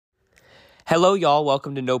Hello, y'all.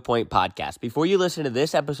 Welcome to No Point Podcast. Before you listen to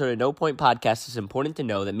this episode of No Point Podcast, it's important to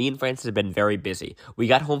know that me and Francis have been very busy. We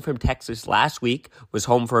got home from Texas last week, was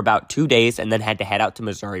home for about 2 days, and then had to head out to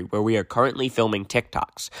Missouri, where we are currently filming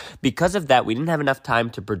TikToks. Because of that, we didn't have enough time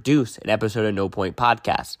to produce an episode of No Point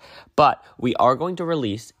Podcast. But we are going to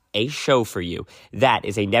release a show for you that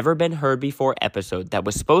is a never been heard before episode that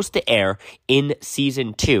was supposed to air in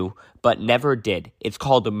season 2 but never did. It's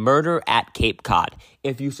called Murder at Capecod.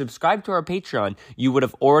 If you subscribe to our Patreon, you would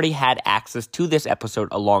have already had access to this episode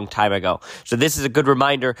a long time ago. So this is a good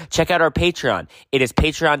reminder. Check out our Patreon. It is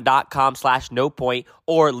patreon.com/nopoint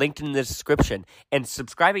or linked in the description. And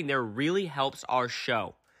subscribing there really helps our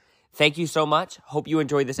show. Thank you so much. Hope you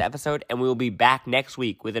enjoyed this episode, and we will be back next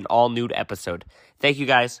week with an all-new episode. Thank you,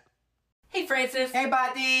 guys. Hey, Francis. Hey,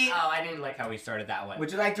 buddy. Oh, I didn't like how we started that one.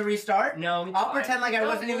 Would you like to restart? No. I'll pretend like I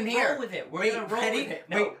wasn't even here. Roll with it. We're gonna roll with it.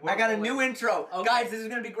 No, I got a new intro. Okay. Guys, this is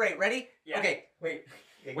going to be great. Ready? Yeah. Okay, wait.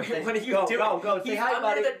 What are you doing? Go. Say He's hi, under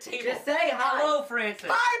buddy. the table. Just say hi. Hello, Francis.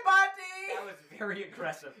 Hi, buddy. That was very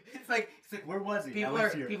aggressive. It's like, where was he? People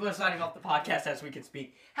are signing off the podcast as we can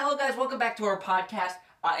speak. Hello, guys. Welcome back to our podcast.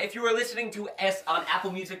 If you are listening to us on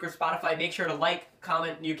Apple Music or Spotify, make sure to like,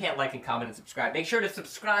 comment. You can't like and comment and subscribe. Make sure to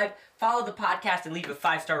subscribe, follow the podcast, and leave a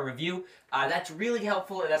 5-star review. That's really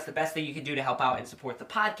helpful, and that's the best thing you can do to help out and support the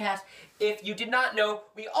podcast. If you did not know,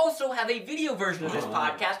 we also have a video version of this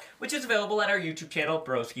podcast, which is available at our YouTube channel,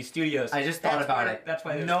 Broski Studios. I just thought about it. That's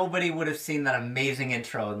why nobody would have seen that amazing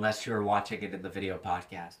intro unless you were watching it in the video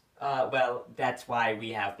podcast. Well, that's why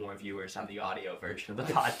we have more viewers on the audio version of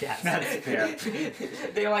the podcast. That's fair.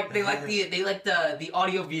 they like the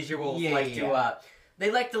audio visuals.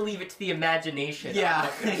 They like to leave it to the imagination. Yeah,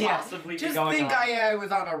 What could possibly Just be going think on. I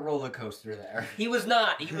was on a roller coaster there. He was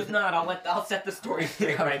not. I'll set the story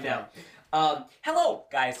straight right now. Hello,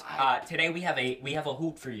 guys. Today we have a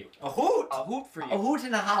hoot for you. A hoot? A hoot for you. A hoot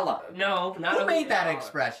and a holla. No, not Who a made hoot that and a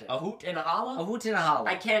expression? holla. A hoot and a holla? A hoot and a holla.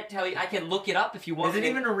 I can't tell you. I can look it up if you want. Is it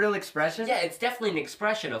even a real expression? Yeah, it's definitely an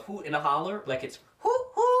expression. A hoot and a holler. Like it's hoot,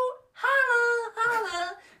 hoot, holla,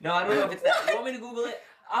 holla. No, I don't know if it's that. You want me to Google it?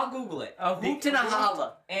 I'll Google it. A hoot and a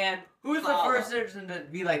holla. And Who's the holla. first person to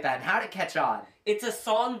be like that? And how'd it catch on? It's a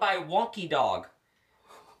song by Wonky Dog.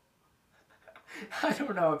 I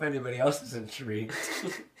don't know if anybody else is intrigued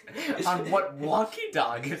on what Wonky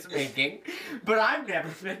Dog is making, but I've never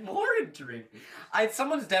been more intrigued.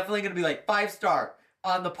 Someone's definitely going to be like, 5-star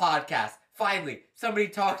on the podcast. Finally, somebody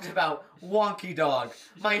talked about Wonky Dog,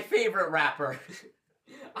 my favorite rapper.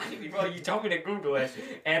 Well, you told me to Google it,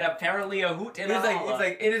 and apparently a hoot and a holla. It's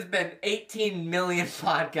like, it has been 18 million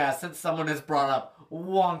podcasts since someone has brought up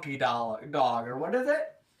Wonky Dog, or what is it?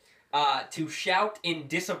 To shout in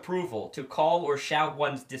disapproval, to call or shout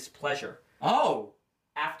one's displeasure. Oh.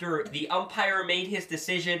 After the umpire made his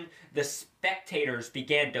decision, the spectators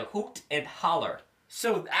began to hoot and holler.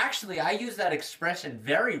 So, actually, I use that expression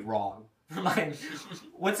very wrong.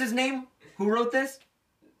 What's his name? Who wrote this?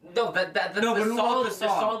 No, the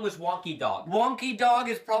song was Wonky Dog. Wonky Dog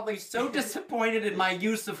is probably so disappointed in my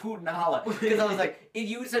use of hoot and holla because I was like,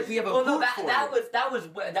 you said we have a hoot for that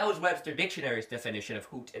was Webster Dictionary's definition of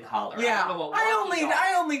hoot and holler. Yeah,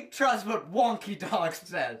 I only trust what Wonky Dog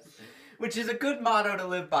says, which is a good motto to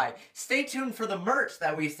live by. Stay tuned for the merch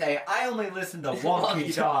that we say. I only listen to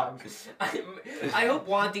Wonky Dog. I hope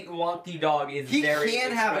Wonky Dog is very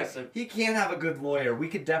expressive. He can't have a good lawyer. We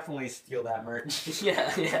could definitely steal that merch.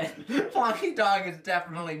 Yeah. Wonky Dog is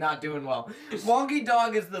definitely not doing well. Wonky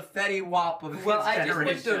Dog is the Fetty Wap of his generation. I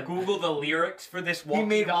just went to Google the lyrics for this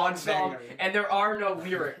Wonky Dog song, and there are no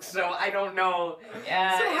lyrics, so I don't know. So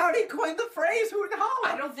how did he coin the phrase hoot and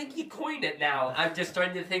holla? I don't think he coined it now. I'm just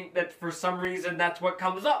trying to think that for some reason that's what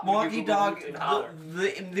comes up. Wonky Dog,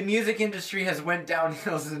 the music industry has went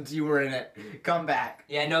downhill since you were in it. Come back.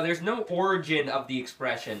 Yeah, no, there's no origin of the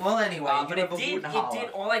expression. Well, anyway, but it did,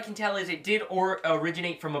 all I can tell is it did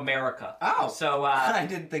originate from America. Oh. So, I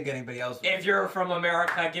didn't think anybody else would. If you're from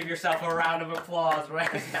America, give yourself a round of applause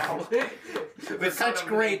right now. With such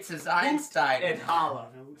greats as Einstein. And holla.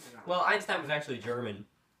 Well, Einstein was actually German.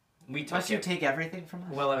 Must you take everything from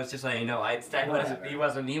us? Well, I was just letting you know, Einstein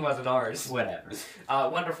wasn't ours. Whatever.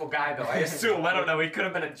 Wonderful guy though, I assume. I don't know, he could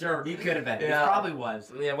have been a jerk. He could have been. Yeah. He probably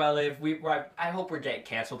was. Yeah, well, I hope we're getting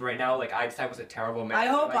canceled right now. Like, Einstein was a terrible man. I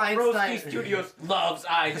hope Einstein... Broski Studios loves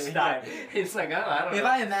Einstein. It's like, I don't know. If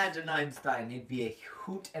I imagine Einstein, he'd be a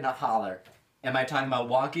hoot and a holler. Am I talking about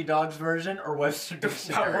Wonky Dog's version or Webster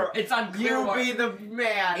Dictionary? It's unclear. You be the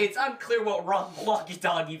man. It's unclear what Wonky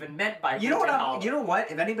Dog even meant by You know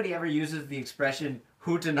what? If anybody ever uses the expression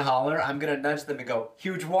hoot and holler, I'm gonna nudge them and go,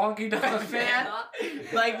 huge wonky dog fan?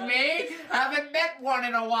 Like me? Haven't met one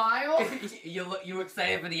in a while. You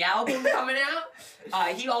excited for the album coming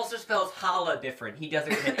out? He also spells holla different. He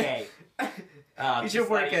doesn't get A. You should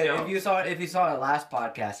work at if you saw it last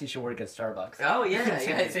podcast. You should work at Starbucks. Oh yeah,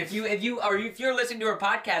 yes. If you're listening to our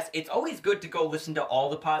podcast, it's always good to go listen to all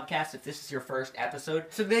the podcasts if this is your first episode.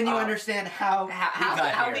 So then you understand how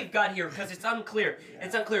we've got here because it's unclear. Yeah.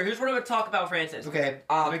 It's unclear. Here's what I'm going to talk about, Francis. Okay,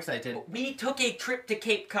 I'm excited. We took a trip to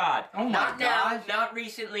Cape Cod. Oh my Not now, gosh. not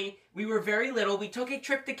recently. We were very little. We took a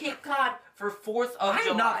trip to Cape Cod for 4th of July. I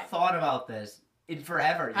have not thought about this in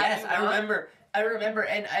forever. Yes, I remember,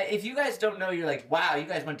 and if you guys don't know, you're like, wow, you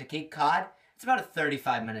guys went to Cape Cod? It's about a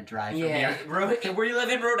 35-minute drive from here. We live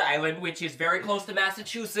in Rhode Island, which is very close to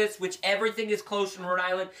Massachusetts, which everything is close in Rhode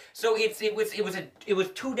Island. So it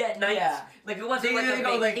was 2 nights. Yeah. Like it wasn't like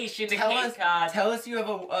a vacation to Cape Cod. Tell us you have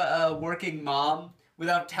a working mom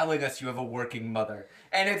without telling us you have a working mother.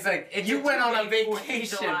 And it's like, you went on a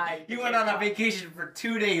vacation. You went on a vacation for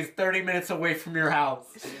 2 days, 30 minutes away from your house.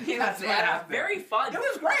 That's what happened. Very fun. It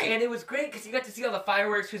was great. And it was great because you got to see all the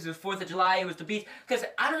fireworks because it was 4th of July. It was the beach. Because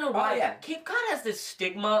I don't know why. Cape Cod has this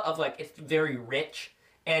stigma of like, it's very rich.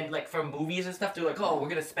 And like from movies and stuff, they're like, oh, we're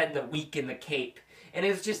going to spend the week in the Cape. And it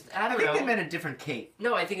was just, I don't know. I think they meant a different Cape.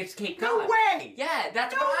 No, I think it's Cape Cod. No way! Yeah,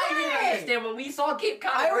 that's what I didn't understand when we saw Cape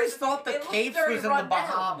Cod. I always thought the Capes was in the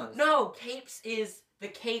Bahamas. No, the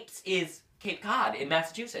Capes is Cape Cod in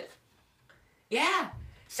Massachusetts. Yeah.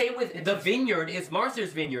 Same with the vineyard is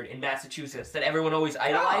Martha's Vineyard in Massachusetts that everyone always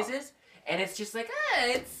idolizes. And it's just like,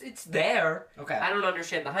 it's there. Okay. I don't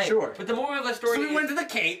understand the hype. Sure. But the moral of the story is... we went to the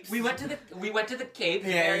Capes. We went to the Capes.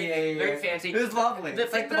 Yeah. Very fancy. It was lovely. The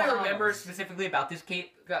thing that I remember specifically about this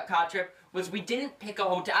Cape Cod trip was we didn't pick a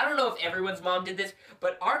hotel. I don't know if everyone's mom did this,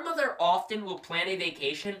 but our mother often will plan a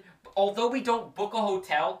vacation, although we don't book a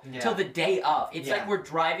hotel till the day of. It's like we're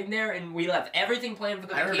driving there and we left everything planned for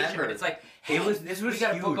the vacation. I remember. But it's like, hey, this was we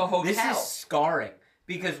gotta book a hotel. This is scarring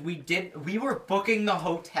because we were booking the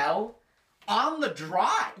hotel on the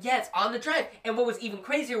drive. Yes, on the drive. And what was even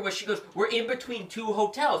crazier was she goes, we're in between 2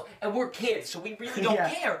 hotels, and we're kids, so we really don't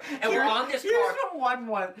care. And we're on this car. Here's the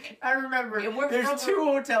one. I remember there's 2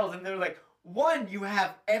 hotels, and they're like, one, you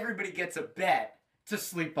have everybody gets a bed to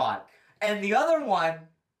sleep on. And the other one,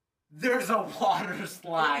 there's a water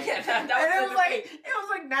slide. Yeah, and it was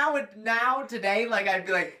like now today, like I'd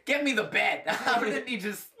be like, get me the bed. I wouldn't need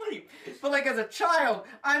to sleep. But like as a child,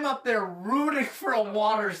 I'm up there rooting for a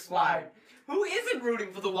water slide. Who isn't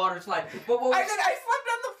rooting for the water slide? But I slept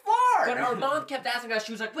on the floor. But our mom kept asking us.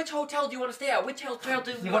 She was like, "Which hotel do you want to stay at? Which hotel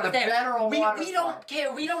do you want to stay at?" We don't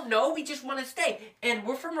care. We don't know. We just want to stay. And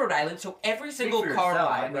we're from Rhode Island, so every single car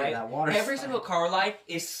ride, right? Every single car ride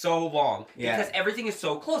is so long because everything is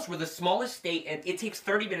so close. We're the smallest state, and it takes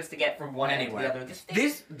 30 minutes to get from one end to the other.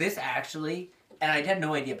 This actually, and I had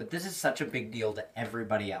no idea, but this is such a big deal to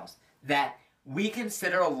everybody else that we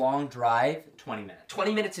consider a long drive 20 minutes.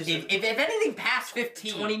 20 minutes is... If anything past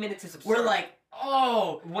 15... 20 minutes is absurd. We're like,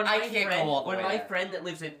 I can't go all the way When my friend that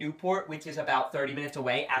lives in Newport, which is about 30 minutes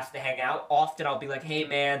away, asks to hang out, often I'll be like, hey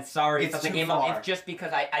man, sorry. It's too far. It's just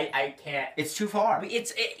because I can't. It's too far.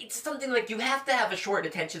 It's something like you have to have a short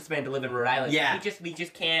attention span to live in Rhode Island. Yeah. We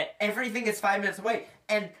just can't. Everything is 5 minutes away.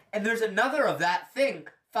 And there's another of that thing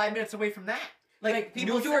 5 minutes away from that. Like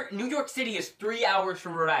New York City is 3 hours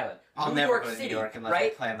from Rhode Island. I'll never go to New York unless I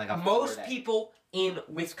plan like a 4 Most people in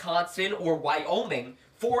Wisconsin or Wyoming,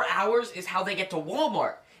 4 hours is how they get to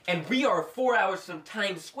Walmart. And we are 4 hours from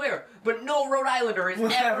Times Square, but no Rhode Islander is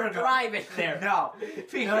ever driving there. No.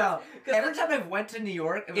 Every time I went to New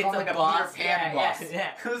York, it was on like a bus. Peter Pan bus.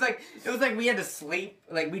 Yeah. It was like we had to sleep.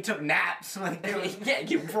 Like we took naps. Like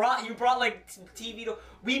you brought like TV to.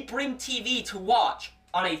 We bring TV to watch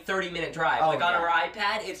on a 30-minute drive. On our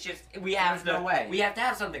iPad, it's just, we have to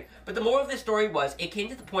have something. But the moral of this story was, it came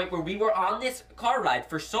to the point where we were on this car ride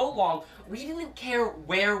for so long, we didn't care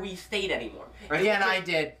where we stayed anymore. I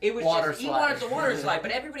did. It was water just, slide. He wanted the water slide,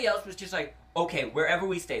 but everybody else was just like, okay, wherever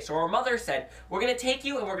we stay. So our mother said, we're gonna take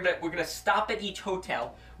you and we're gonna stop at each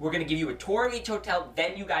hotel. We're gonna give you a tour of each hotel,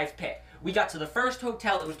 then you guys pick. We got to the first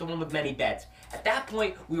hotel, it was the one with many beds. At that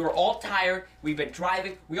point, we were all tired, we've been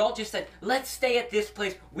driving, we all just said, let's stay at this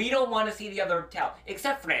place, we don't want to see the other hotel,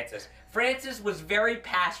 except Francis. Francis was very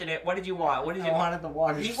passionate. What did you want? I wanted the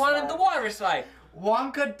water slide. He wanted the water slide.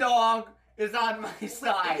 Wonka Dog is on my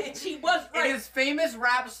side. She was right. In his famous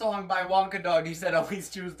rap song by Wonka Dog, he said,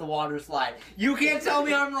 always choose the water slide. You can't tell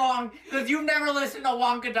me I'm wrong, because you've never listened to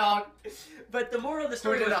Wonka Dog. But the moral of the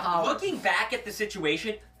story Put it in was, a hollow. looking back at the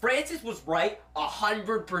situation, Francis was right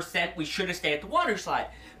 100%. We should have stayed at the water slide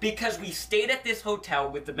because we stayed at this hotel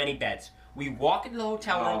with the many beds. We walk into the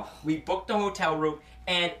hotel room, we booked the hotel room,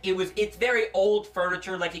 and it's very old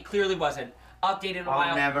furniture, like it clearly wasn't updated in a while.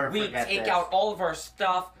 I'll never we forget take this. out all of our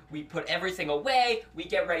stuff, we put everything away, we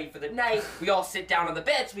get ready for the night, we all sit down on the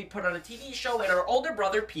beds, we put on a TV show, and our older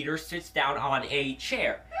brother Peter sits down on a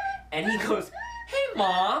chair. And he goes, hey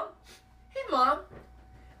mom,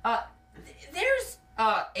 there's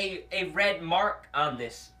a red mark on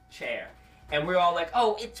this chair. And we're all like,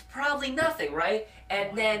 oh, it's probably nothing, right?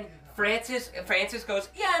 And then Francis goes,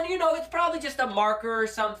 yeah, it's probably just a marker or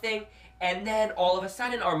something. And then all of a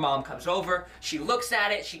sudden, our mom comes over. She looks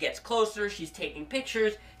at it. She gets closer. She's taking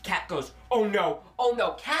pictures. Cat goes, oh no.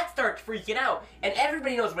 Cat starts freaking out. And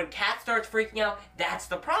everybody knows when Cat starts freaking out, that's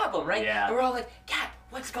the problem, right? Yeah. And we're all like, Cat,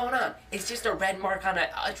 what's going on? It's just a red mark on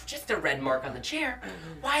the chair.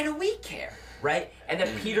 Why do we care, right? And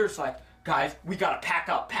then Peter's like, guys, we gotta pack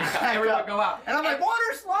up. Everyone go out. And I'm like,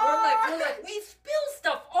 water slide! We're like, we spill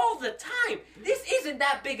stuff all the time. This isn't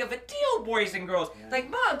that big of a deal, boys and girls. Yeah. Like,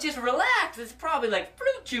 Mom, just relax. It's probably like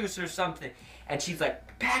fruit juice or something. And she's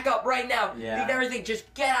like, pack up right now. Yeah. Leave everything.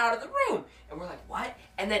 Just get out of the room. And we're like, what?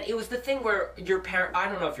 And then it was the thing where I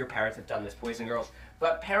don't know if your parents have done this, boys and girls,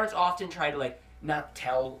 but parents often try to like not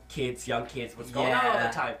tell young kids what's going on all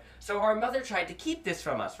the time. So our mother tried to keep this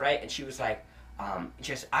from us, right? And she was like,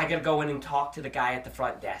 I gotta go in and talk to the guy at the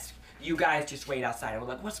front desk. You guys just wait outside. And we're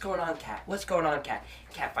like, what's going on, Cat? What's going on, Cat?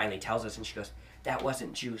 Cat finally tells us, and she goes, that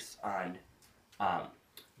wasn't juice on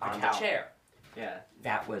the chair. Yeah.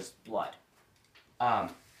 That was blood.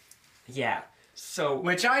 Yeah. So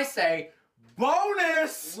Which I say,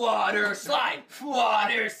 bonus! water slide.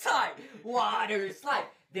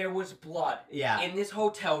 There was blood in this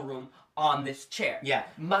hotel room on this chair. Yeah.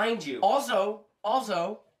 Mind you. Also,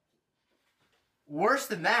 worse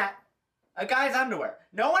than that, a guy's underwear.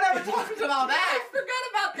 No one ever talks about that. I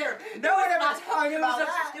forgot about there. No one ever talks about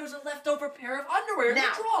that. There was a leftover pair of underwear in the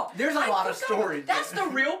drawer. There's a lot of stories. That's the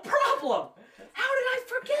real problem. How did I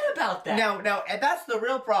forget about that? No, and that's the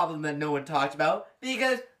real problem that no one talks about,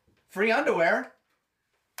 because free underwear.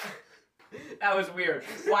 That was weird.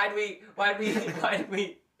 Why'd we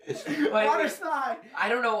Water slide. I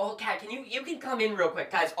don't know. Oh, Kat, you can come in real quick,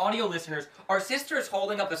 guys. Audio listeners, our sister is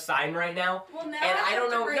holding up a sign right now, Well, now and I don't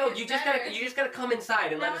know. have to No, write you it just better. gotta come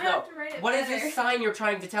inside and Now let us I know. have to write it What is better. this sign you're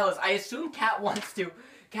trying to tell us? I assume Kat wants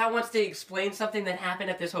to explain something that happened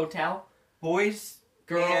at this hotel. Boys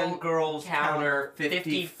and girls counter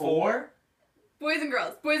 54. Boys and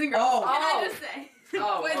girls. Oh, can I just say?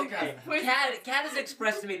 Oh, Boys and okay. girls. Boys and Kat has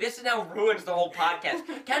expressed to me, this now ruins the whole podcast.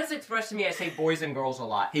 Kat has expressed to me I say boys and girls a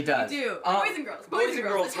lot. He does. do. Um, Boys and girls. Boys and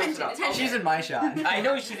girls. listen Attention. up. Attention. She's in my shot. I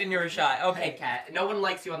know she's in your shot. Okay, Kat. No one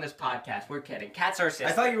likes you on this podcast. We're kidding. Kat's our sister.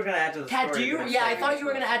 I thought you were gonna add to the Kat, story. do you? but I'm Yeah, I sorry, thought you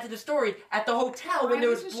were it's gonna add to the story at the hotel when I there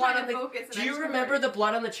was was just blood trying on to the. focus and Do I you just remember remembered. the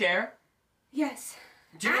blood on the chair? Yes.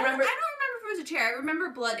 Do you remember? I don't remember if it was a chair. I remember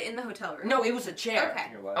blood in the hotel room. No, it was a chair. Okay.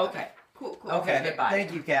 You're what? Okay. Cool. Okay. Goodbye.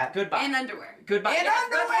 Thank you, Kat. Goodbye. And underwear. Goodbye. And Yes,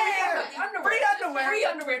 underwear! that's right, Free underwear! Free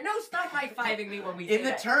underwear. No, stop high-fiving me when we say In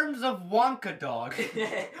the that. terms of Wonka Dog.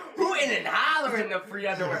 Who in and hollering the free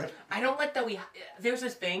underwear? I don't like that there's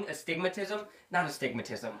this thing, astigmatism. Not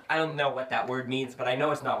astigmatism. I don't know what that word means, but I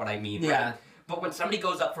know it's not what I mean. Yeah. Right? But when somebody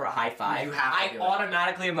goes up for a high five, You have to I do it.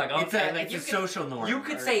 automatically am like, okay. It's a social norm. You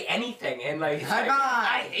could say anything and like, High like, five.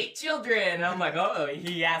 I hate children. And I'm like, oh,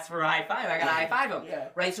 he asked for a high five. I gotta high five him. Yeah.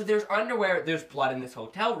 Right? So there's underwear, there's blood in this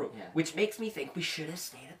hotel room, Yeah. which makes me think we should have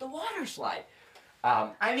stayed at the water slide.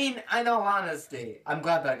 I mean, I know honesty. I'm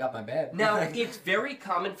glad that I got my bed. Now, it's very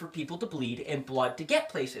common for people to bleed and blood to get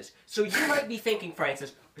places. So you might be thinking,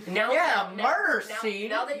 Francis, murder now, scene.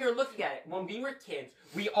 Now that you're looking at it, when we were kids,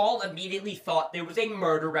 we all immediately thought there was a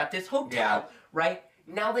murder at this hotel, Yeah. right?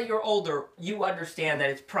 Now that you're older, you understand that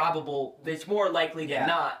it's more likely than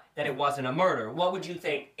not that it wasn't a murder. What would you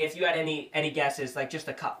think if you had any guesses? Like just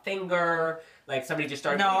a cut finger, like somebody just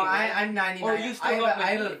started. No, bleeding, right? I'm 99. Or you still I going with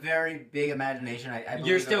have me? a very big imagination. I believe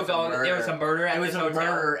You're it still was a going. There was a murder at It was this a hotel?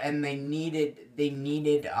 murder, and they needed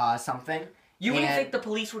something. You wouldn't and- think the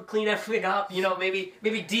police would clean everything up? You know, maybe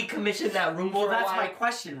decommission that room Well, for a that's while? my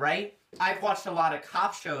question, right? I've watched a lot of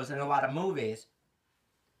cop shows and a lot of movies.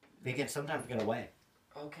 They can sometimes get away.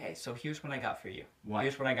 Okay, so here's what I got for you. What?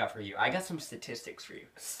 Here's what I got for you. I got some statistics for you.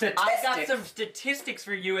 Statistics. I got some statistics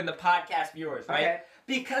for you and the podcast viewers, right? Okay.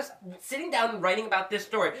 Because sitting down and writing about this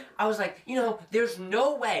story, I was like, there's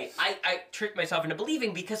no way. I tricked myself into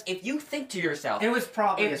believing, because if you think to yourself, It was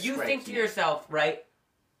probably if you think to yourself, right,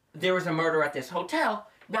 there was a murder at this hotel,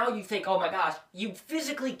 now you think, oh my gosh, you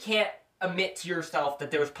physically can't admit to yourself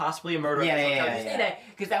that there was possibly a murder Yeah, at the hotel yeah, you yeah, stayed at,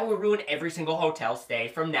 because that would ruin every single hotel stay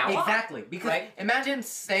from now on. Exactly. Because Right? imagine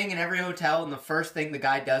staying in every hotel and the first thing the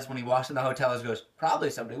guy does when he walks in the hotel is goes, probably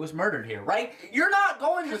somebody was murdered here, right? You're not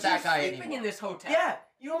going with that guy sleeping anymore. in this hotel. Yeah,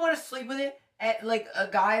 you don't want to sleep with it at like a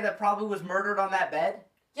guy that probably was murdered on that bed.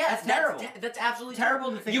 Yeah, That's terrible. That's absolutely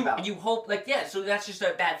Terrible to think about. You hope, like, yeah, so that's just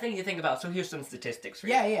a bad thing to think about. So here's some statistics for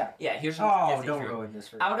you. Yeah. Yeah, here's some Oh, statistics don't for you. ruin this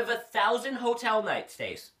for me. Out of 1,000 hotel night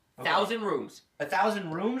stays, Okay. 1,000 rooms.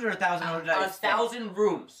 1,000 rooms or 1,000 hotels? 1,000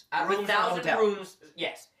 rooms. Out of Rooms in a 1,000 hotel. rooms,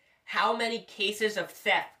 yes. How many cases of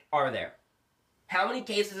theft are there? How many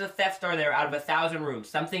cases of theft are there out of 1,000 rooms?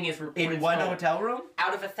 Something is reported In one stolen. hotel room?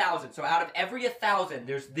 Out of 1,000. So out of every 1,000,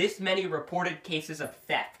 there's this many reported cases of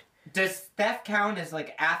theft. Does theft count as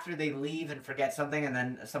like after they leave and forget something and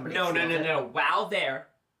then somebody No. steals it?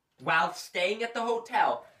 While staying at the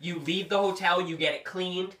hotel, you leave the hotel, you get it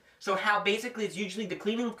cleaned. So how basically it's usually the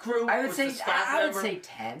cleaning crew. I would or say the staff I would member. say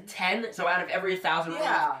 10. 10. So out of every 1,000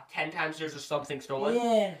 Yeah. rooms, 10 times there's just something stolen.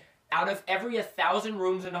 Yeah. Out of every 1,000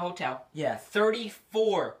 rooms in a hotel, Yeah.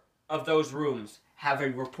 34 of those rooms have a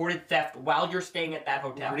reported theft while you're staying at that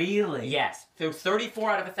hotel. Really? Yes. So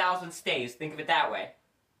 34 out of 1,000 stays. Think of it that way.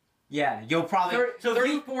 Yeah, you'll probably... So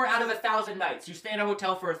 34 out of 1,000 nights. You stay in a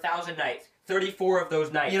hotel for 1,000 nights. 34 of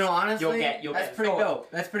those nights. You know, honestly, you'll that's get pretty stolen.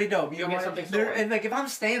 dope. That's pretty dope. You'll know get what? something There- stolen. And like, if I'm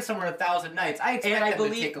staying somewhere 1,000 nights, I expect And I them to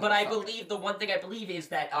believe, take a but I something. believe the one thing I believe is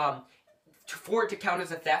that for it to count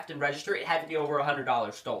as a theft and register, it had to be over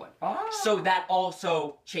 $100 stolen. Oh. So that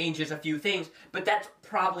also changes a few things, but that's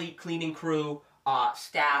probably cleaning crew,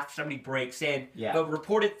 staff, somebody breaks in. Yeah. But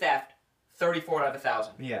reported theft, 34 out of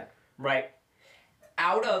 1,000. Yeah. Right?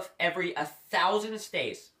 Out of every 1,000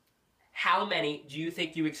 stays, how many do you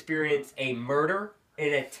think you experience a murder,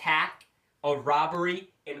 an attack, a robbery,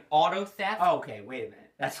 an auto theft? Okay, wait a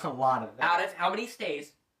minute. That's a lot of that. Out of how many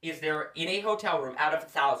stays is there in a hotel room out of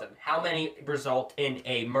 1,000? How many result in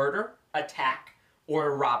a murder, attack, or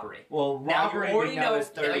a robbery? Well, robbery now, we know is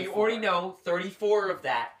now 34. you already know 34 of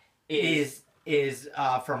that is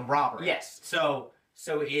from robbery. Yes. So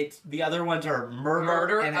it's the other ones are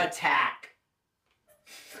murder and attack.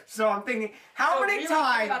 So I'm thinking, how So many really think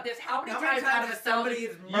times? about this. How many how times many out of times 1,000 somebody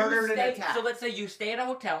is you murdered and stay- attacked? So let's say you stay in a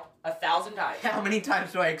hotel 1,000 times. How many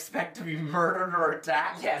times do I expect to be murdered or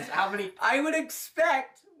attacked? Yes. How many? I would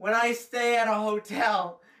expect when I stay at a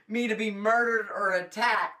hotel me to be murdered or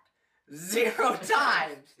attacked 0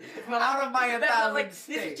 times out of my That's not 1,000 like this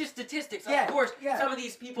stays. is just statistics. Yeah, Of course, yeah. some of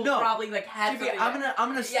these people No. probably like had. Jimmy, something I'm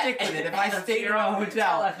gonna stick Yeah. with it. If I stayed in a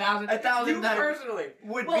hotel, 1,000 1,000 you times personally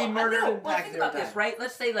would well, be murdered no, and well, attacked think 0 about this, times. right?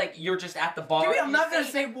 Let's say like you're just at the bar. Jimmy, I'm You not gonna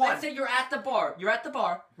say one. Let's say you're at the bar. You're at the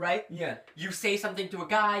bar, right? Yeah. You say something to a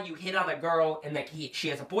guy, you hit on a girl, and like she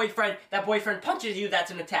has a boyfriend. That boyfriend punches you.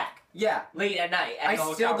 That's an attack. Yeah. Late at night. At I the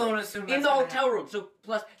still hotel room. don't assume in that's the gonna hotel room. So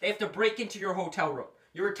plus they have to break into your hotel room.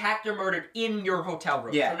 You're attacked or murdered in your hotel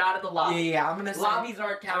room. Yeah. So not in the lobby. Yeah, I'm gonna say. Lobbies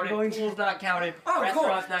aren't counted. going to- Pools not counted. Oh, cool.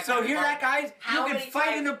 Restaurants not So counted. hear that, guys? How You many can fight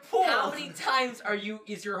times- in a pool. How many times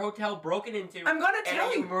is your hotel broken into? I'm gonna and tell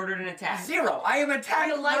are you. murdered and attacked? 0. I am attacked.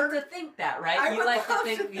 You like to murdered. think that, right? I You would like to love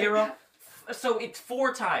think to think 0. So it's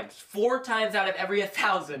 4 times. 4 times out of every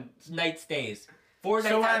 1,000 night stays. 4 nights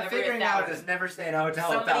So what out I'm of every figuring out 1,000. is never stay in a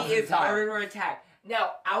hotel Somebody 1,000 is times. murdered or attacked.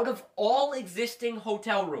 Now, out of all existing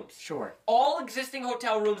hotel rooms, Sure. all existing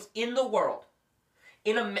hotel rooms in the world,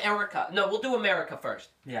 in America, no, we'll do America first.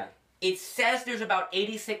 Yeah. It says there's about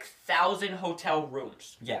 86,000 hotel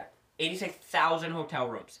rooms. Yeah. 86,000 hotel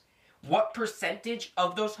rooms. What percentage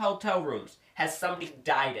of those hotel rooms has somebody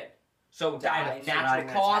died in? So died of Died, so not natural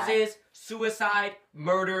even causes, suicide,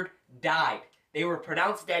 murdered, died. They were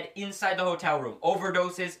pronounced dead inside the hotel room.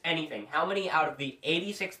 Overdoses, anything. How many out of the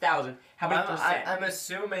 86,000? How many percent? I'm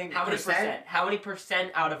assuming How many percent? How many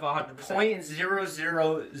percent out of 100%?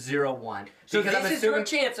 0.0001. So Because this is your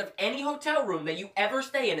chance of any hotel room that you ever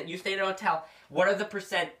stay in, that you stay in a hotel. What are the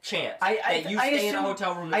percent chance that you stay in a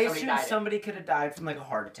hotel room that I somebody assume died somebody could have died from like a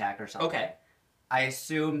heart attack or in? something. Okay. I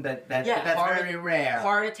assume that's heart- very rare.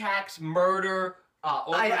 Heart attacks, murder,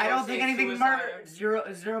 I don't think overdoses, anything suicide.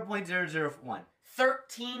 murder 0.001.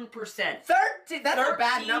 13%. 13. That's a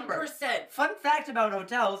bad number. 13%. Fun fact about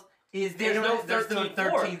hotels is There's no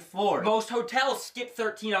 13th floor. Most hotels skip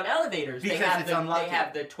 13 on elevators. Because they have it's the, unlucky. They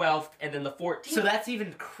have the 12th and then the 14th. So that's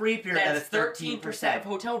even creepier that That's it's 13% of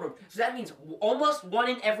hotel rooms. So that means almost 1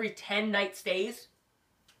 in every 10 night stays,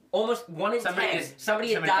 almost 1 in Somebody 10, is- somebody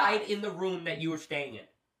had somebody died died. in the room that you were staying in.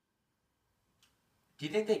 Do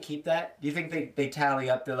you think they keep that? Do you think they tally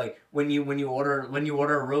up? They're like when you order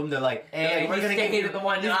a room, they're like, hey, we're gonna give you the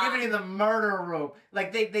one. He's giving you the murder room.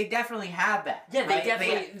 Like they definitely have that. Yeah, right? they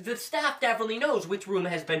definitely. The staff definitely knows which room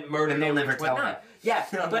has been murdered And they'll never which tell one me. not. Yeah,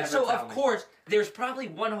 They'll but never so tell of me. course there's probably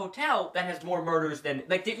one hotel that has more murders than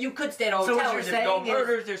you could stay at a So what hotel you're and there's no saying is-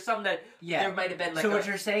 murders. There's some that there might have been like. So what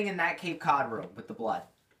you're saying in that Cape Cod room with the blood?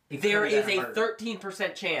 it There could've is been a murder.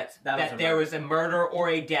 13% chance That was that a there murder. was a murder or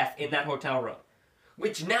a death in that hotel room.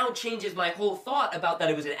 Which now changes my whole thought about that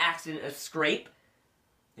it was an accident, a scrape.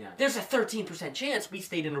 Yeah. There's a 13% chance we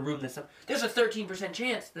stayed in a room this. There's a 13%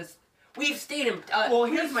 chance this. We've stayed in. Well,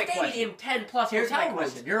 here's we've my stayed question. in 10 plus Here's my hotel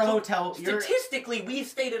rooms. question. You're a hotel. Statistically, we've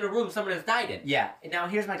stayed in a room someone has died in. Yeah. Now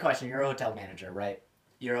here's my question. You're a hotel manager, right?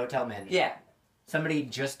 You're a hotel manager. Yeah. Somebody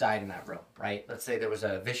just died in that room, right? Let's say there was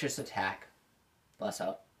a vicious attack. Bless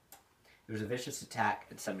up. There was a vicious attack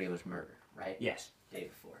and somebody was murdered, right? Yes. Day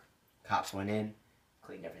before. Cops went in,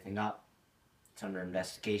 cleaned everything up. It's under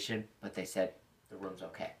investigation, but they said the room's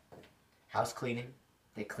okay. House cleaning,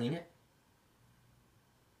 they clean it.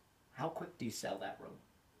 How quick do you sell that room?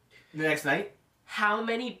 The next night? How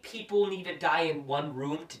many people need to die in one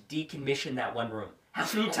room to decommission that one room? How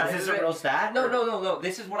many times? Is this a real stat? No.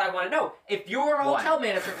 This is what I want to know. If you're a hotel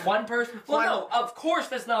manager, one person. Well, One- no, of course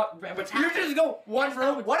that's not what's You happening. just go one That's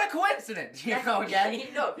room. not What a coincidence! You know, again.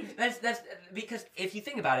 No, that's because if you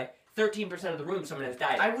think about it, 13% of the room someone has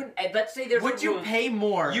died. I wouldn't. And let's say there's Would a you room, pay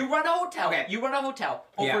more? You run a hotel. Okay. You run a hotel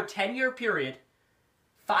over Yeah. a 10-year period.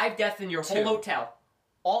 5 deaths in your whole Two. hotel.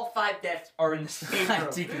 All 5 deaths are in the same room.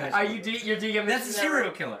 Decommissioned. Are you're decommissioning? That's a that serial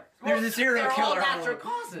room? killer. Well, There's a serial they're killer all on the natural loose.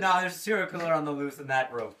 causes. No, there's a serial killer on the loose in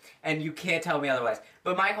that room, and you can't tell me otherwise.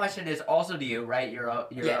 But my question is also to you, right? You're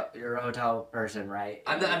a hotel person, right?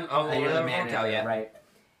 I'm you're a the hotel, manager, yeah. right?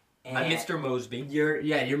 I'm And Mr. Mosby. You're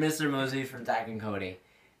Mr. Mosey from Zack and Cody,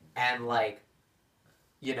 and like,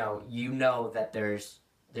 you know that there's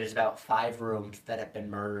about 5 rooms that have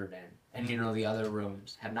been murdered in, and you know the other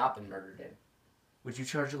rooms have not been murdered in. Would you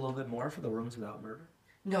charge a little bit more for the rooms without murder?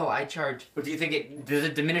 No, I charge. Or do you think does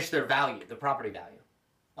it diminish their value, the property value?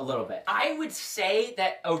 A little bit. I would say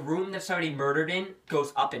that a room that's already murdered in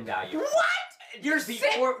goes up in value. What? You're sick.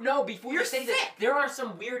 Before You're you say that, sick. there are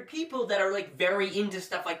some weird people that are like very into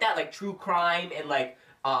stuff like that, like true crime and like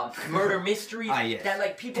murder mysteries. Yes. That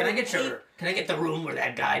like people. Can I get hate. Can I get the room where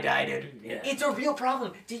that guy died in? Yeah. It's a real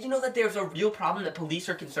problem. Did you know that there's a real problem that police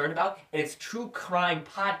are concerned about? And it's true crime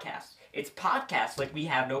podcasts. It's podcasts like we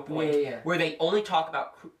have No Point, Yeah. where they only talk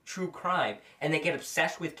about true crime and they get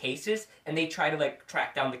obsessed with cases and they try to like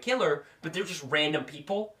track down the killer, but they're just random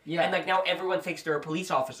people. Yeah. And like now everyone thinks they're a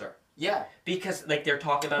police officer Yeah. because like they're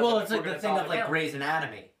talking about. Well, them, it's we're like the gonna thing solve of it like now. Grey's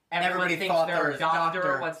Anatomy. Everyone Everybody thinks thought they're there a was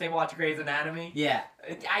doctor once they watch Grey's Anatomy. Yeah.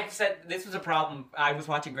 I said this was a problem. I was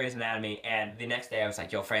watching Grey's Anatomy, and the next day I was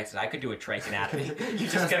like, "Yo, Francis, I could do a Grey's Anatomy. You're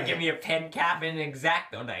just gonna give me a pen cap and an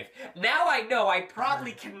X-Acto knife." Now I know I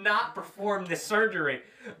probably cannot perform this surgery,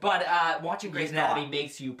 but watching Grey's You thought. Anatomy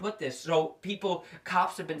makes you put this. So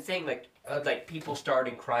cops have been saying like people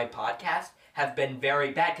starting crime podcasts have been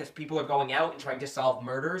very bad because people are going out and trying to solve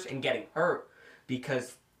murders and getting hurt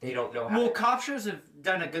because they don't know how. Well, to... cop shows have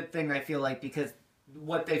done a good thing, I feel like, because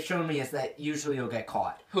what they've shown me is that usually you'll get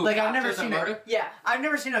caught. Who, like I've cop never shows on seen murder? Yeah, I've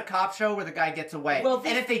never seen a cop show where the guy gets away. Well,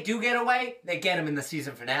 and if they do get away, they get him in the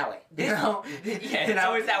season finale. You know? Yeah, You it's know?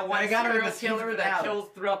 always that one They got him in serial the season killer that finale. kills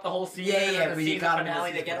throughout the whole season. Yeah, and yeah, then the but you season got him in the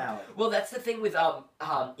finale they season get him. finale. Well, that's the thing with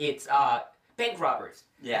it's bank robbers.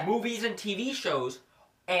 Yeah. Movies and TV shows,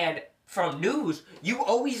 and from news, you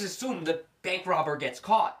always assume the bank robber gets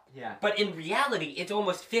caught. Yeah. But in reality, it's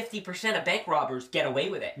almost 50% of bank robbers get away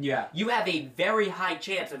with it. Yeah. You have a very high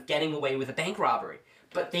chance of getting away with a bank robbery.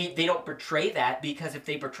 But they don't portray that because if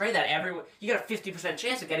they portray that, you got a 50%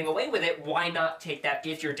 chance of getting away with it. Why not take that?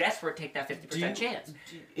 If you're desperate, take that 50% chance.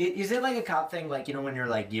 Is it like a cop thing? Like, when you're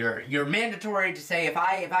like you're mandatory to say if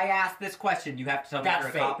I ask this question, you have to tell me That's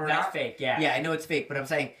if you're fake. a cop or That's not? fake. Yeah. Yeah, I know it's fake, but I'm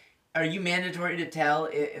saying, are you mandatory to tell?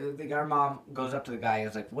 Our mom goes up to the guy and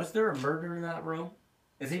is like, "Was there a murder in that room?"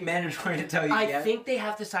 Is he mandatory to tell you? I yes? think they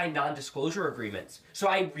have to sign non-disclosure agreements. So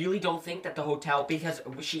I really don't think that the hotel, because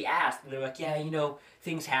she asked, and they're like, yeah,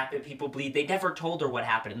 things happen, people bleed. They never told her what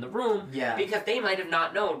happened in the room. Yeah. Because they might have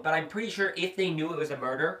not known. But I'm pretty sure if they knew it was a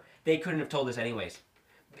murder, they couldn't have told us anyways.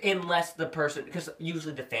 Unless the person, because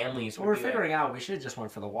usually the families would We're be there. figuring out we should have just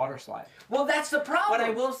went for the water slide. Well, that's the problem. But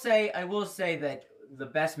I will say that the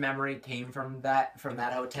best memory came from that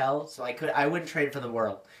hotel. So I wouldn't trade for the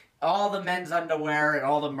world. all the men's underwear and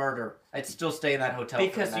all the murder. I'd still stay in that hotel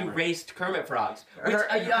Because you raced Kermit frogs.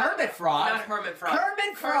 Hermit frog? Not Hermit frog.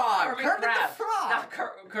 Kermit frog! Kermit Kermit crab. the frog! Not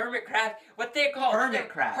Kermit crab. What they call Hermit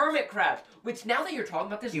crabs. Hermit crabs. Which now that you're talking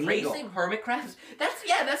about this, Illegal. racing hermit crabs,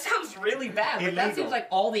 that sounds really bad. But that Illegal. seems like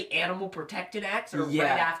all the animal protected acts are Yeah.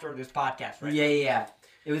 right after this podcast, right? Yeah.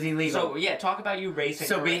 It was illegal. So yeah, talk about you racing.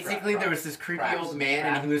 So hermit basically, crabs. there was this creepy Crabs. old man,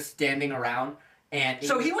 and he was standing around, and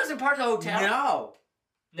So he wasn't part of the hotel.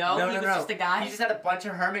 No, No, he was just a guy. He just had a bunch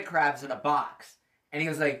of hermit crabs in a box, and he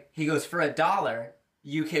was like, for $1,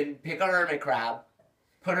 you can pick a hermit crab,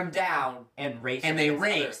 put him down, and race. and they against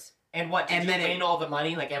race. others. And what? Did And you then win all the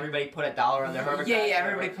money? Like everybody put $1 on their hermit crab. Yeah,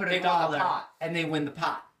 everybody put They $1, won the pot. and they win the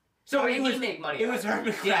pot. So it did was he make money? It was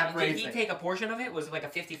hermit crab Did he racing. take a portion of it? Was it like a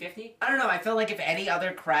 50-50? I don't know. I felt like if any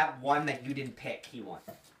other crab won that you didn't pick, he won.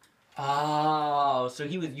 Oh, so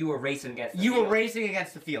you were racing against the You were field. racing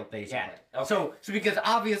against the field, basically. Yeah, okay. So because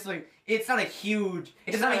obviously it's not a huge,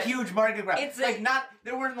 it's not a huge market crab. it's like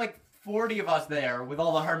there weren't like 40 of us there with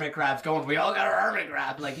all the hermit crabs going. We all got a hermit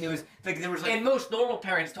crab. Like it was like there was like And most normal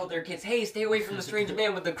parents told their kids, "Hey, stay away from the strange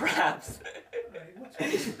man with the crabs."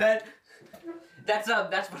 That's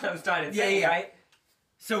what I was trying to say, Yeah. right?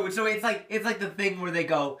 So it's like the thing where they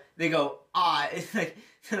go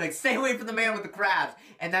it's like stay away from the man with the crabs,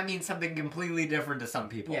 and that means something completely different to some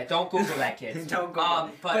people. Yeah, don't Google that, kids. Don't go.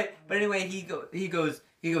 But But anyway, he goes,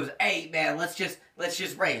 hey man, let's just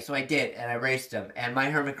race. So I did, and I raced him, and my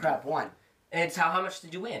hermit crab won. and so how much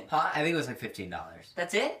did you win? Huh? I think it was like $15.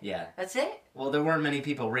 That's it? Yeah. That's it? Well, there weren't many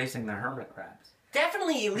people racing their hermit crabs.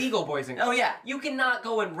 Definitely illegal, boys and girls. Oh yeah. You cannot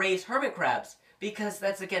go and race hermit crabs because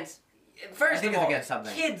that's against. First I think of it's all, against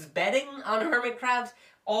something. kids betting on hermit crabs.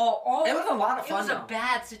 All It was a lot of fun. It was a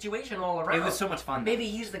bad situation all around. It was so much fun. Maybe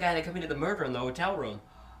he's the guy that committed the murder in the hotel room.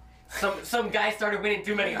 Some guy started winning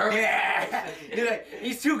too many hermit Yeah. crabs.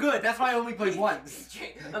 He's too good. That's why I only played once.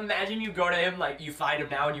 Imagine you go to him, like, you find him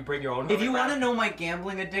now and you bring your own If hermit you crab. want to know my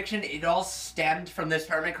gambling addiction, it all stemmed from this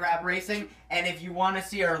hermit crab racing. And if you want to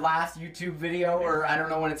see our last YouTube video, or I don't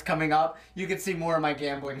know when it's coming up, you can see more of my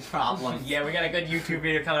gambling problems. Yeah, we got a good YouTube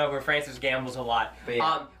video coming up where Francis gambles a lot. But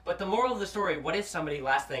yeah. But the moral of the story, what if somebody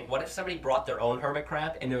brought their own hermit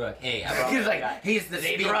crab and they're like, hey, I brought He's this like, guy. he's the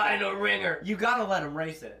They speed brought guy. in a ringer. You gotta let him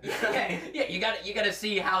race it. Yeah, you gotta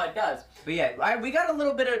see how it does. But yeah, we got a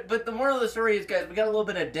little bit of, but the moral of the story is, guys, we got a little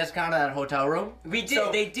bit of discount at that hotel room. We did.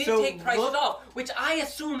 So- They did so take prices look- off, which I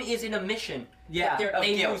assume is an omission. Yeah, That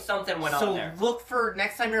they deal. knew something went on So there. look for,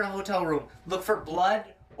 next time you're in a hotel room, look for blood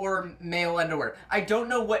or male underwear. I don't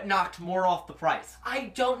know what knocked more off the price.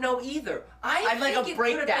 I don't know either. I I'd like think a it could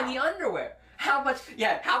have breakdown. been the underwear. How much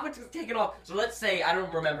was taken off? So let's say, I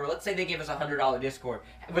don't remember, let's say they gave us a $100 Discord.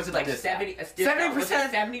 Was it like Discount.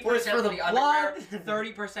 70% was for the blood.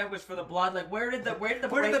 30% was for the blood. Like where did the Where did the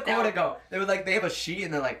breakdown quota go? They were like, they have a sheet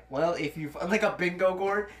and they're like, well, if you, like a bingo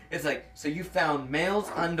board, it's like, so you found male's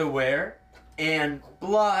underwear and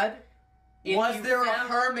blood. If Was you there found-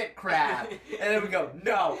 a hermit crab? And then we go,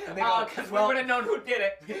 no. And they go, because well, we would have known who did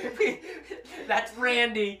it. That's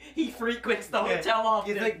Randy. He frequents the yeah, hotel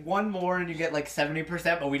often. it's like one more and you get like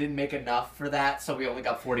 70%, but we didn't make enough for that, so we only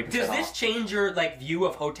got 40% Does off. this change your like view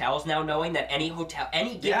of hotels now, knowing that any hotel,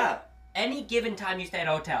 any given time you stay at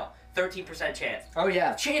a hotel, 13% chance. Oh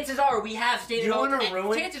yeah. Chances are we have stayed You in wanna hotels.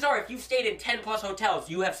 ruin- Chances are if you've stayed in 10 plus hotels,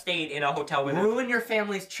 you have stayed in a hotel with us. Ruin your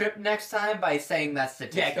family's trip next time by saying that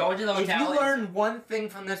statistic. Yeah, go into the If hotel you and- learn one thing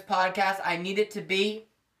from this podcast, I need it to be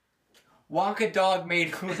Wonka dog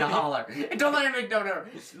made Una holler. And don't let him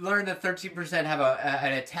learn that 13% have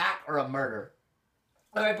an attack or a murder.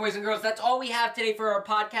 All right, boys and girls, that's all we have today for our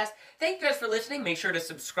podcast. Thank you guys for listening. Make sure to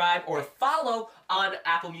subscribe or follow on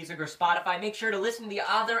Apple Music or Spotify. Make sure to listen to the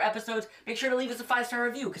other episodes. Make sure to leave us a 5-star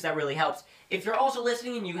review because that really helps. If you're also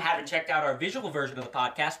listening and you haven't checked out our visual version of the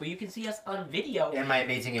podcast where you can see us on video, And my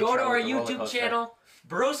amazing go intro to our with the roller YouTube coaster. channel,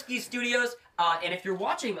 Broski Studios. And if you're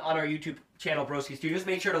watching on our YouTube channel, Broski Studios,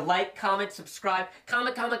 make sure to like, comment, subscribe.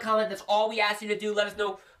 Comment. That's all we ask you to do. Let us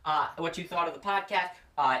know what you thought of the podcast,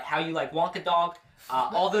 how you like Wonka Dog.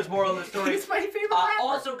 All those moral of the stories. He's my favorite rapper.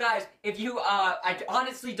 Also, guys, if you, I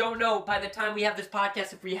honestly don't know by the time we have this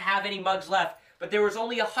podcast if we have any mugs left, but there was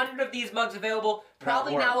only 100 of these mugs available.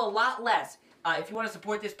 Probably now a lot less. If you want to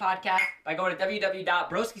support this podcast by going to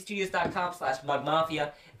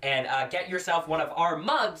www.broskistudios.com/mugmafia and get yourself one of our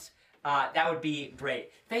mugs, that would be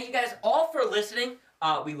great. Thank you guys all for listening.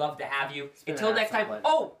 We love to have you. been Until an next time. absolute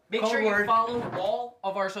Oh, make Cold sure word. you follow all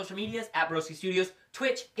of our social medias at Broski Studios,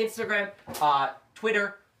 Twitch, Instagram,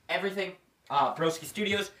 Twitter, everything. Broski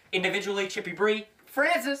Studios, individually, Chippy Bree,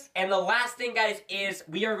 Francis. And the last thing, guys, is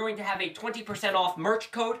we are going to have a 20% off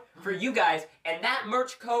merch code for you guys. And that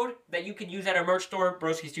merch code that you can use at our merch store,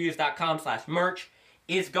 broskistudios.com/merch,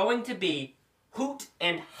 is going to be Hoot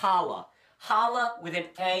and Holla. Holla with an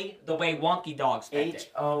A, the way Wonky Dog spelled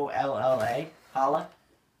it. Holla. Holla.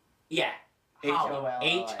 Yeah. Holla.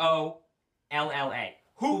 Holla. Holla.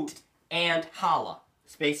 Hoot and Holla.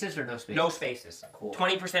 Spaces or no spaces? No spaces. Cool.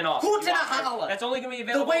 20% off. Hoot and a Holla. That's only going to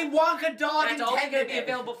be The available. way Wonka Dog That's only intended going to be it.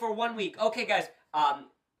 available for 1 week. Okay, guys.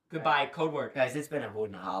 Goodbye. Code word. Guys, it's been a Hoot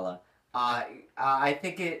and a Holla. I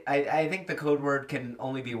think the code word can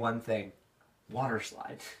only be one thing. Water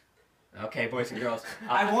slide. Okay, boys and girls.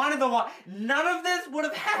 I wanted the water. None of this would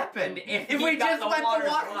have happened if we got just went the water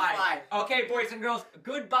slide. Okay, boys and girls,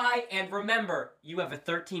 goodbye, and remember, you have a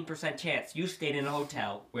 13% chance you stayed in a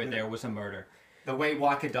hotel where there was a murder. The way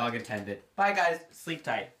Wonka Dog intended. Bye, guys. Sleep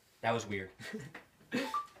tight. That was weird.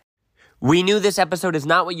 We knew this episode is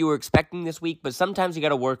not what you were expecting this week, but sometimes you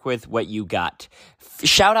gotta work with what you got.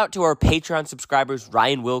 Shout out to our Patreon subscribers,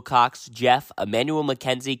 Ryan Wilcox, Jeff, Emmanuel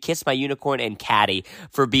McKenzie, Kiss My Unicorn, and Caddy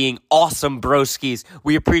for being awesome broskies.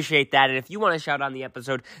 We appreciate that, and if you want to shout on the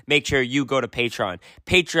episode, make sure you go to Patreon.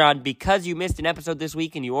 Patreon, because you missed an episode this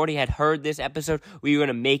week and you already had heard this episode, we are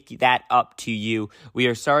gonna make that up to you. We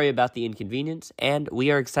are sorry about the inconvenience, and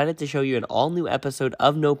we are excited to show you an all-new episode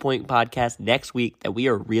of No Point Podcast next week that we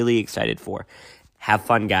are really excited for. Have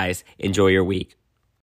fun, guys. Enjoy your week.